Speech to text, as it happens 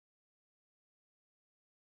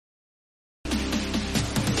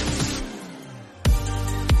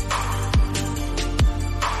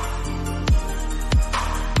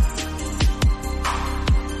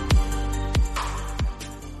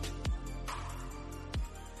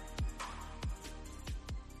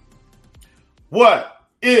What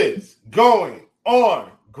is going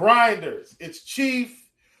on, grinders? It's Chief.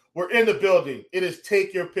 We're in the building. It is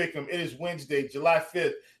Take Your Pick'em. It is Wednesday, July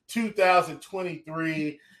 5th,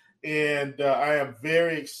 2023. And I am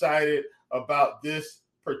very excited about this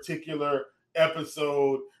particular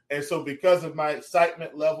episode. And so because of my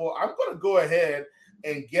excitement level, I'm going to go ahead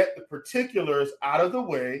and get the particulars out of the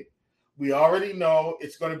way. We already know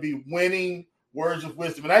it's going to be winning words of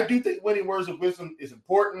wisdom. And I do think winning words of wisdom is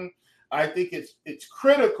important. I think it's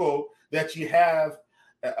critical that you have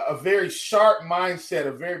a very sharp mindset,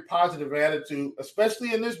 a very positive attitude,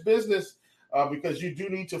 especially in this business, because you do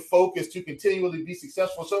need to focus to continually be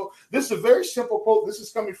successful. So this is a very simple quote. This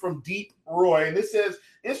is coming from Deep Roy, and this says,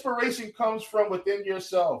 inspiration comes from within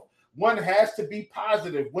yourself. One has to be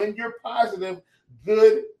positive. When you're positive,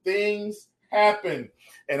 good things happen.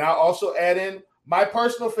 And I'll also add in my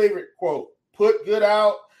personal favorite quote, put good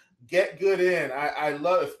out, get good in. I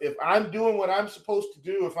love if I'm doing what I'm supposed to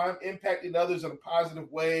do, if I'm impacting others in a positive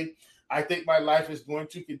way, I think my life is going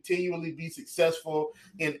to continually be successful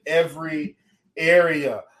in every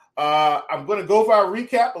area. I'm going to go over our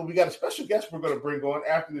recap, but we got a special guest we're going to bring on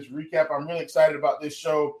after this recap. I'm really excited about this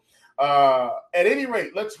show. At any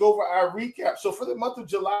rate, let's go over our recap. So for the month of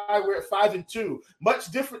July, we're at 5-2.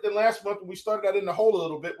 Much different than last month when we started out in the hole a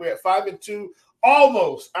little bit. We're at 5-2.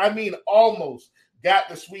 Almost got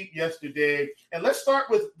the sweep yesterday. And let's start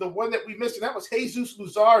with the one that we missed, and that was Jesus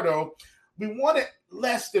Luzardo. We wanted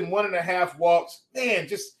less than 1.5 walks. Man,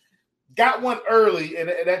 just got one early, and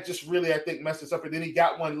that just really, I think, messed us up. And then he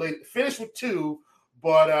got one late. Finished with 2,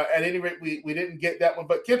 but at any rate, we didn't get that one.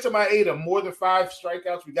 But Kenta Maeda, more than 5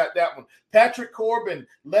 strikeouts. We got that one. Patrick Corbin,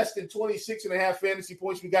 less than 26.5 fantasy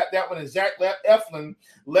points. We got that one. And Zach Eflin,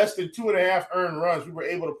 less than 2.5 earned runs. We were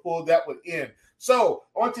able to pull that one in. So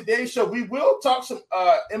on today's show, we will talk some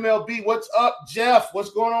MLB. What's up, Jeff? What's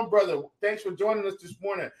going on, brother? Thanks for joining us this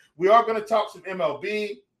morning. We are going to talk some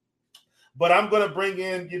MLB, but I'm going to bring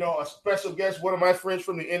in, a special guest, one of my friends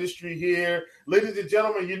from the industry here. Ladies and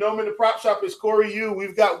gentlemen, you know me in the prop shop. It's Corey Yu.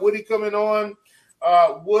 We've got Woody coming on.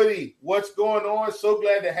 Woody, what's going on? So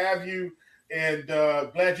glad to have you, and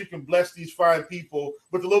glad you can bless these fine people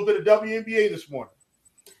with a little bit of WNBA this morning.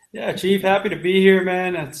 Yeah, Chief, happy to be here,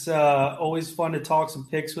 man. It's always fun to talk some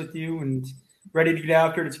picks with you and ready to get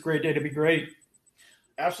after it. It's a great day to be great.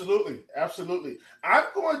 Absolutely. I'm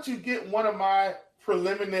going to get one of my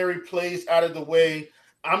preliminary plays out of the way.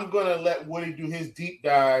 I'm going to let Woody do his deep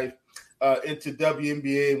dive into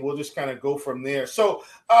WNBA, and we'll just kind of go from there. So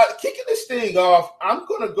kicking this thing off, I'm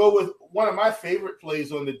going to go with one of my favorite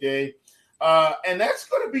plays on the day, and that's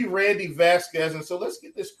going to be Randy Vasquez. And so let's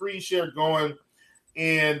get the screen share going.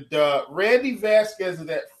 And Randy Vasquez is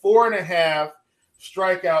at 4.5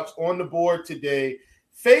 strikeouts on the board today,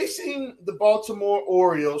 facing the Baltimore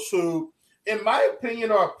Orioles, who, in my opinion,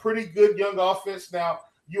 are a pretty good young offense. Now,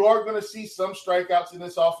 you are going to see some strikeouts in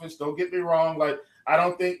this offense. Don't get me wrong. Like, I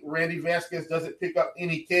don't think Randy Vasquez doesn't pick up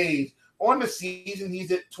any Ks. On the season,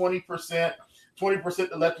 he's at 20%, 20%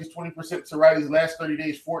 to lefties, 20% to righties. Last 30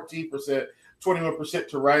 days, 14%, 21%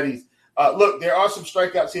 to righties. Look, there are some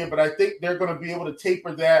strikeouts here, but I think they're going to be able to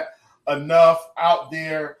taper that enough out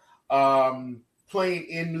there playing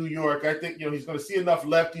in New York. I think, he's going to see enough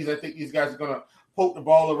lefties. I think these guys are going to poke the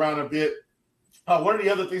ball around a bit. One of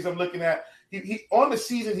the other things I'm looking at, he on the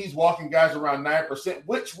season, he's walking guys around 9%,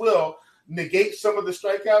 which will negate some of the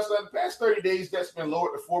strikeouts. Now, the past 30 days, that's been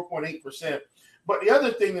lowered to 4.8%. But the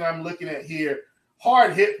other thing that I'm looking at here,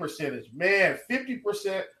 hard hit percentage. Man,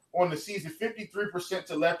 50% on the season, 53%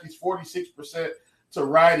 to lefties, 46% to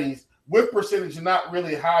righties. Whip percentage is not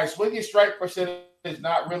really high. Swinging strike percentage is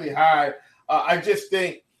not really high. I just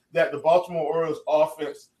think that the Baltimore Orioles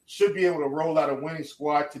offense should be able to roll out a winning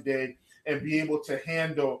squad today and be able to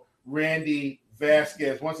handle Randy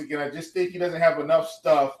Vasquez. Once again, I just think he doesn't have enough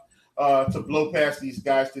stuff to blow past these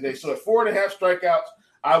guys today. So at 4.5 strikeouts,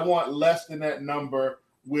 I want less than that number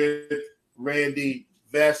with Randy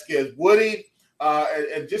Vasquez. Woody,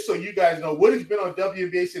 and just so you guys know, Woody's been on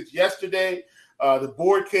WNBA since yesterday. The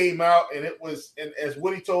board came out, and it was, and as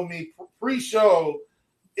Woody told me pre-show,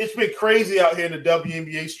 it's been crazy out here in the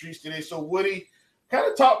WNBA streets today. So Woody, kind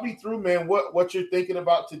of talk me through, man, what you're thinking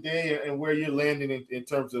about today and where you're landing in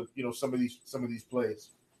terms of some of these plays.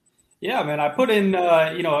 Yeah, man, I put in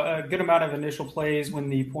a good amount of initial plays when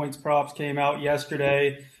the points props came out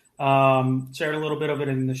yesterday. Shared a little bit of it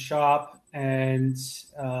in the shop, and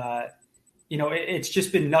it's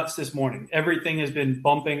just been nuts this morning. Everything has been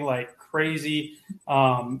bumping like crazy.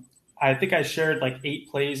 I think I shared like 8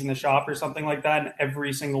 plays in the shop or something like that, and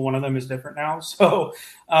every single one of them is different now. So,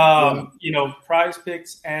 Prize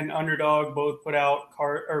Picks and Underdog both put out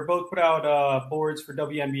boards for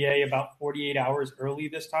WNBA about 48 hours early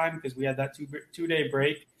this time because we had that 2-day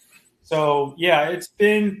break. So yeah, it's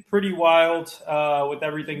been pretty wild with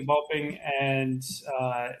everything bumping, and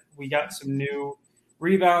we got some new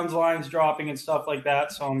rebounds lines dropping and stuff like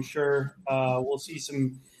that. So I'm sure we'll see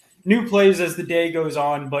some new plays as the day goes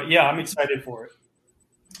on. But yeah, I'm excited for it.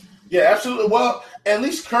 Yeah, absolutely. Well, at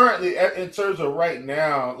least currently, in terms of right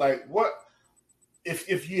now, like what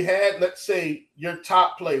if you had, let's say, your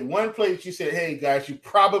top play, one play that you said, hey guys, you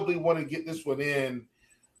probably want to get this one in.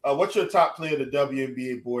 What's your top play of the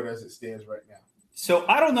WNBA board as it stands right now? So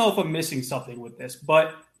I don't know if I'm missing something with this,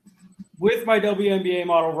 but with my WNBA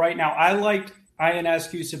model right now, I liked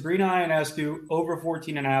Sabrina Ionescu over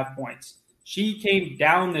 14.5 points. She came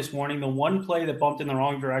down this morning, the one play that bumped in the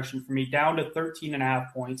wrong direction for me, down to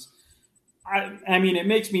 13.5 points. I mean, it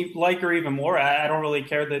makes me like her even more. I don't really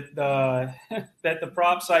care that the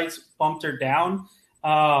prop sites bumped her down.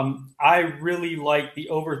 I really like the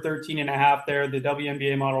over 13.5 there. The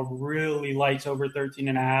WNBA model really likes over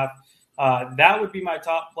 13.5. That would be my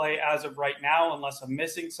top play as of right now, unless I'm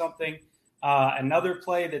missing something. Another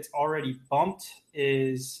play that's already bumped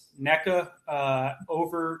is NECA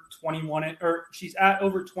over 21, or she's at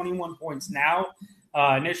over 21 points now.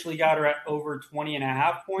 Initially got her at over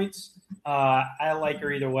 20.5 points. I like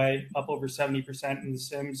her either way, up over 70% in the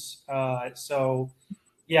Sims. So,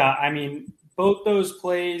 yeah, I mean, both those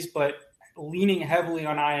plays, but leaning heavily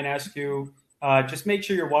on Ionescu. Just make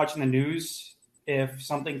sure you're watching the news if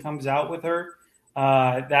something comes out with her.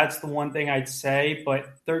 That's the one thing I'd say,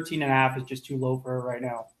 but 13.5 is just too low for her right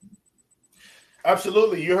now.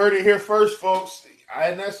 Absolutely. You heard it here first, folks.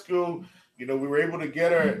 Ionescu, we were able to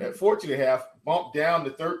get her at 14.5, bumped down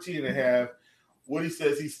to 13.5. Woody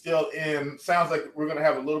says he's still in. Sounds like we're going to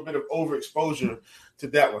have a little bit of overexposure to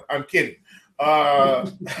that one. I'm kidding.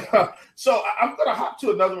 So I'm going to hop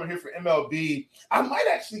to another one here for MLB. I might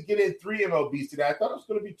actually get in 3 MLBs today. I thought it was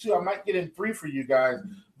going to be 2. I might get in 3 for you guys.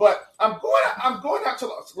 But I'm going out to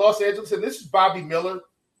Los Angeles, and this is Bobby Miller.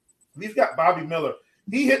 We've got Bobby Miller.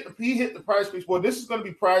 He hit the Prize Picks board. This is going to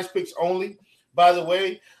be Prize Picks only, by the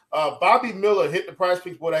way. Bobby Miller hit the Prize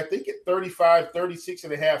Picks board, I think, at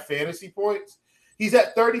 36.5 fantasy points. He's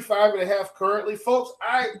at 35.5 currently. Folks,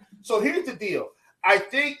 so here's the deal. I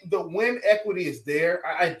think the win equity is there.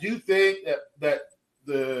 I do think that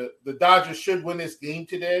the Dodgers should win this game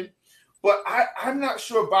today, but I'm not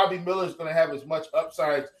sure Bobby Miller is going to have as much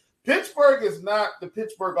upside. Pittsburgh is not the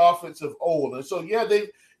Pittsburgh offense of old, and so yeah,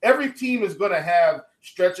 every team is going to have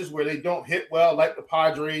stretches where they don't hit well, like the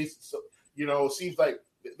Padres. So it seems like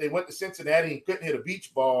they went to Cincinnati and couldn't hit a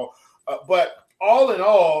beach ball, but all in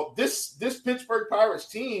all, this Pittsburgh Pirates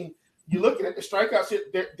team, you're looking at the strikeouts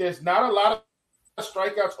here. There's not a lot of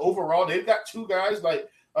strikeouts overall. They've got 2 guys like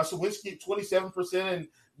Sawinski at 27%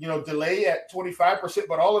 and Delay at 25%.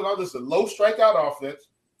 But all in all, this is a low strikeout offense.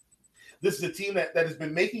 This is a team that has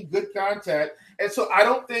been making good contact, and so I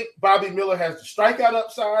don't think Bobby Miller has the strikeout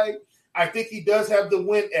upside. I think he does have the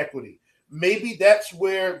win equity. Maybe that's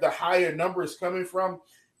where the higher number is coming from.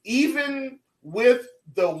 Even with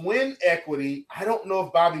the win equity, I don't know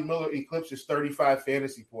if Bobby Miller eclipses 35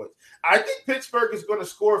 fantasy points. I think Pittsburgh is going to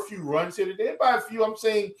score a few runs here today. By a few, I'm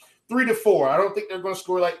saying 3 to 4. I don't think they're going to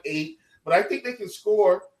score like 8, but I think they can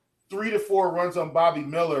score 3 to 4 runs on Bobby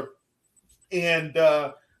Miller. And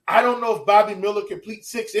I don't know if Bobby Miller completes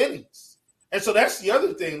 6 innings. And so that's the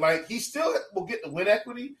other thing. Like, he still will get the win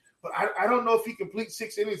equity, but I don't know if he completes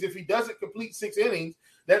 6 innings. If he doesn't complete 6 innings,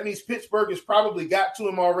 that means Pittsburgh has probably got to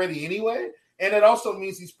him already anyway. And it also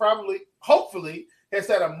means he's hopefully, has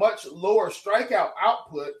had a much lower strikeout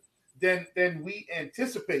output than we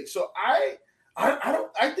anticipate. So I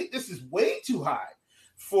think this is way too high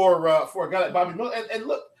for a guy like Bobby Miller. And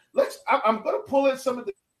look, I'm going to pull in some of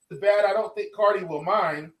the bad. I don't think Cardi will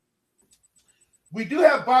mind. We do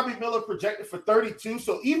have Bobby Miller projected for 32.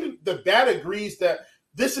 So even the bat agrees that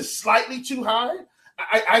this is slightly too high.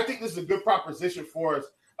 I think this is a good proposition for us.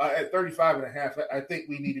 At 35.5, I think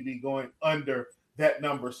we need to be going under that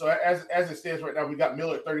number. So as it stands right now, we got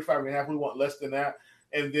Miller at 35.5. We want less than that.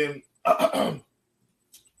 And then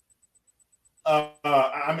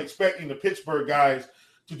I'm expecting the Pittsburgh guys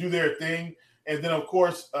to do their thing. And then, of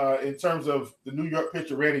course, in terms of the New York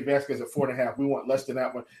pitcher, Randy Vasquez at 4.5, we want less than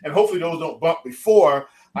that one. And hopefully those don't bump before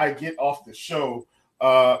I get off the show.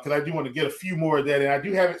 Because I do want to get a few more of that. And I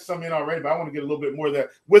do have it some in already, but I want to get a little bit more of that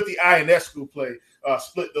with the Ionescu play.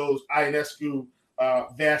 Split those Ionescu,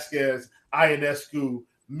 Vasquez, Ionescu,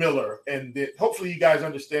 Miller. And hopefully you guys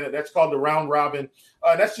understand it. That's called the round robin.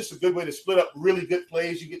 That's just a good way to split up really good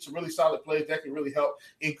plays. You get some really solid plays that can really help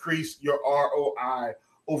increase your ROI,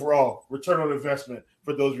 overall return on investment,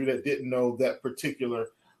 for those of you that didn't know that particular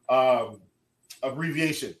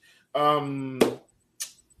abbreviation.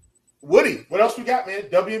 Woody, what else we got, man?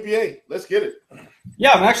 WNBA, let's get it.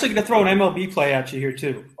 Yeah, I'm actually going to throw an MLB play at you here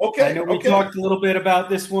too. Okay. I know we talked a little bit about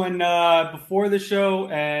this one before the show,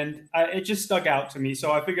 and it just stuck out to me.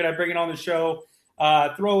 So I figured I'd bring it on the show,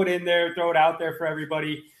 throw it in there, throw it out there for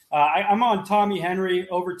everybody. I'm on Tommy Henry,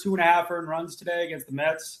 over 2.5 earned runs today against the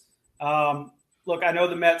Mets. Look, I know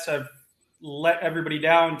the Mets have let everybody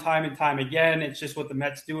down time and time again. It's just what the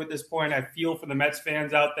Mets do at this point. I feel for the Mets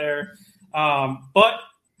fans out there. But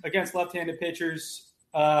against left-handed pitchers,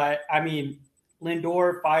 Lindor,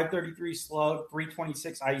 533 slug,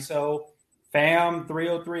 326 ISO. Pham,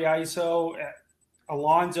 303 ISO.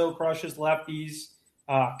 Alonso crushes lefties.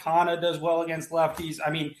 Kana does well against lefties.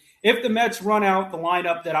 If the Mets run out the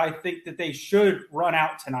lineup that I think that they should run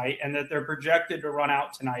out tonight and that they're projected to run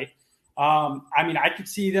out tonight, I could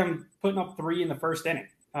see them putting up 3 in the first inning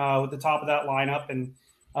with the top of that lineup. And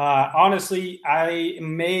honestly, I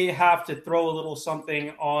may have to throw a little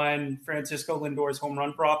something on Francisco Lindor's home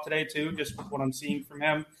run prop today too, just with what I'm seeing from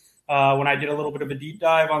him. When I did a little bit of a deep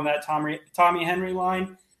dive on that Tommy Henry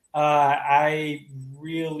line, I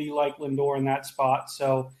really like Lindor in that spot.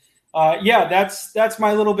 So that's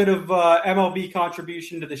my little bit of MLB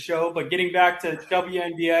contribution to the show. But getting back to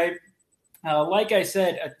WNBA, like I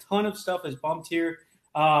said, a ton of stuff is bumped here.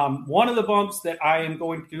 One of the bumps that I am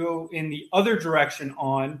going to go in the other direction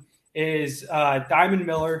on is Diamond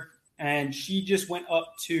Miller, and she just went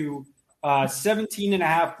up to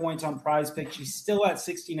 17.5 points on Prize Pick. She's still at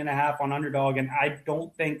 16.5 on Underdog, and I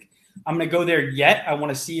don't think I'm going to go there yet. I want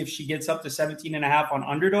to see if she gets up to 17.5 on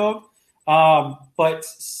Underdog. But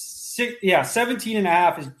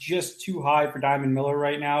 17.5 is just too high for Diamond Miller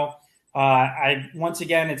right now. Once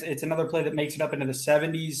again, it's another play that makes it up into the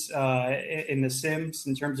 70s in the sims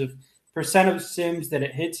in terms of percent of sims that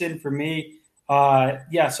it hits in for me.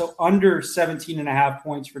 So under 17.5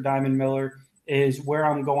 points for Diamond Miller is where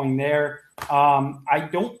I'm going there. I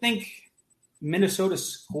don't think Minnesota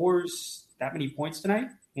scores that many points tonight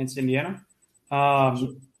against Indiana.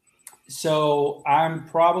 So I'm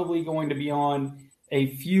probably going to be on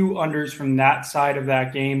a few unders from that side of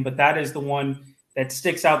that game, but that is the one that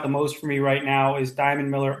sticks out the most for me right now is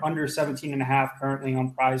Diamond Miller under 17.5 currently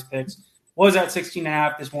on Prize Picks. Was at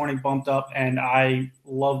 16.5 this morning, bumped up, and I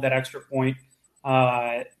love that extra point.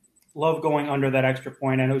 Love going under that extra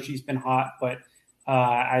point. I know she's been hot, but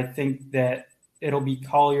I think that it'll be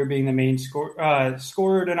Collier being the main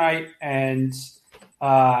scorer tonight, and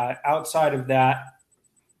outside of that,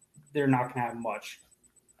 they're not going to have much.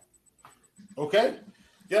 Okay.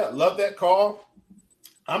 Yeah, love that call.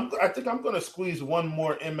 I think I'm going to squeeze one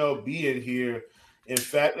more MLB in here, in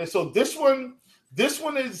fact. And so this one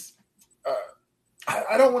is,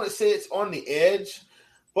 I don't want to say it's on the edge,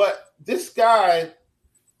 but this guy,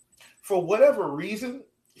 for whatever reason,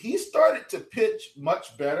 he started to pitch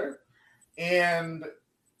much better. And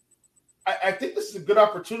I think this is a good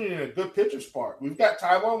opportunity and a good pitcher's part. We've got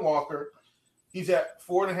Taijuan Walker. He's at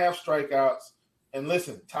 4.5 strikeouts. And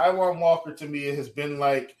listen, Taijuan Walker to me has been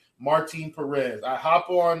like Martin Perez. I hop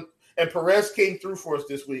on, and Perez came through for us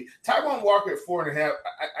this week. Taijuan Walker at 4.5.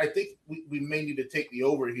 I think we may need to take the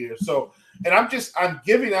over here. So, and I'm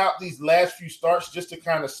giving out these last few starts just to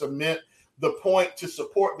kind of cement the point to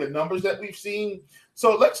support the numbers that we've seen.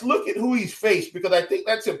 So let's look at who he's faced, because I think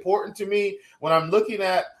that's important to me when I'm looking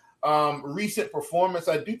at recent performance.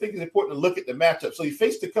 I do think it's important to look at the matchup. So he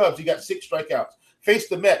faced the Cubs. He got 6 strikeouts.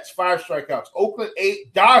 Faced the Mets, 5 strikeouts. Oakland,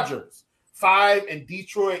 8. Dodgers, 5. And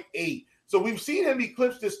Detroit, 8. So we've seen him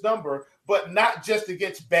eclipse this number, but not just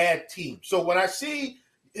against bad teams. So when I see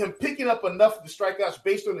him picking up enough of the strikeouts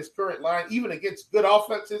based on his current line, even against good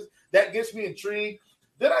offenses, that gets me intrigued.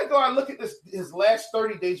 Then I look at his last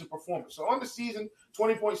 30 days of performance. So on the season,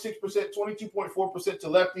 20.6%, 22.4% to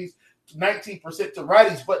lefties, 19% to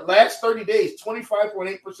righties. But last 30 days,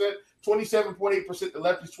 25.8%, 27.8% to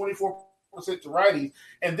lefties, 24% to righties.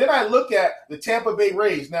 And then I look at the Tampa Bay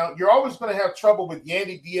Rays. Now, you're always going to have trouble with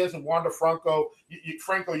Yandy Diaz and Wander Franco. You're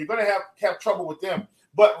going to have trouble with them.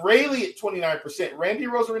 But Rayleigh at 29%, Randy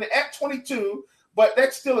Rosarina at 22%, but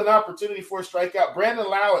that's still an opportunity for a strikeout. Brandon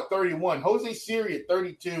Lau at 31%, Jose Siri at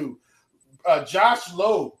 32%, Josh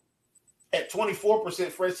Lowe at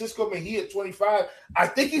 24%, Francisco Mejia at 25%. I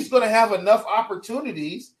think he's going to have enough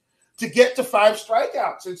opportunities to get to 5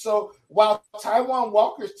 strikeouts. And so while Taijuan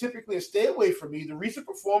Walker is typically a stay away from me, the recent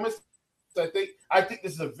performance, I think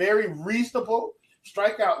this is a very reasonable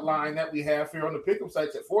strikeout line that we have here on the pick'em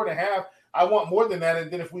sites at 4.5. I want more than that.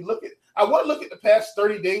 And then if we I want to look at the past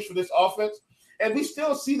 30 days for this offense, and we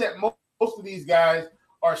still see that most of these guys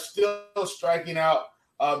are still striking out.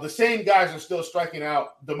 The same guys are still striking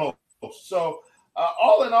out the most. So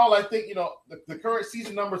all in all, I think, the current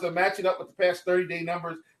season numbers are matching up with the past 30-day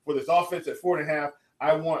numbers for this offense at 4.5.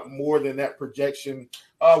 I want more than that projection.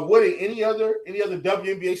 Woody, any other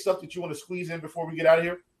WNBA stuff that you want to squeeze in before we get out of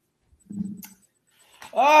here?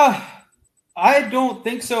 I don't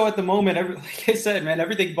think so at the moment. Like I said, man,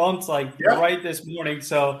 everything bumped right this morning.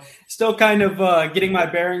 So still kind of getting my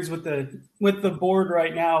bearings with the board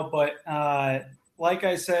right now. But like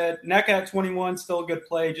I said, NECA at 21, still a good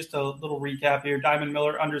play. Just a little recap here. Diamond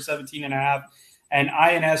Miller under 17.5. And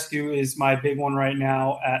Ionescu is my big one right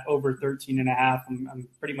now at over 13.5. I'm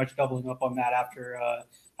pretty much doubling up on that after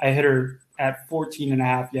I hit her at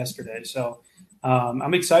 14.5 yesterday. So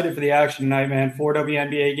I'm excited for the action tonight, man. 4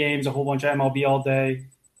 WNBA games, a whole bunch of MLB all day.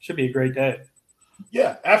 Should be a great day.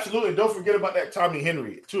 Yeah, absolutely. Don't forget about that Tommy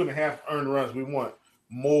Henry, 2.5 earned runs. We want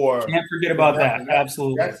more. Can't forget about that.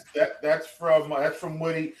 Absolutely. That's from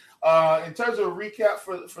Woody. In terms of a recap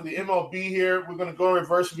for the MLB here, we're going to go in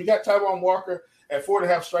reverse. We got Taijuan Walker at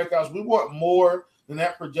 4.5 strikeouts. We want more than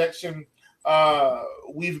that projection.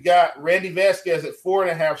 We've got Randy Vasquez at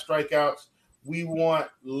 4.5 strikeouts. We want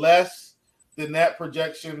less than that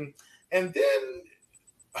projection. And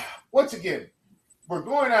then, once again, we're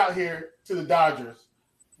going out here to the Dodgers.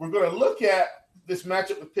 We're going to look at this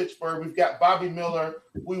matchup with Pittsburgh. We've got Bobby Miller.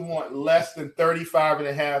 We want less than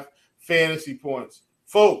 35.5 fantasy points.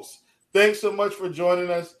 Folks, thanks so much for joining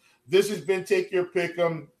us. This has been Take Your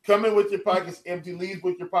Pick'em. Come in with your pockets empty, leave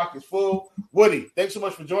with your pockets full. Woody, thanks so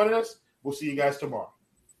much for joining us. We'll see you guys tomorrow.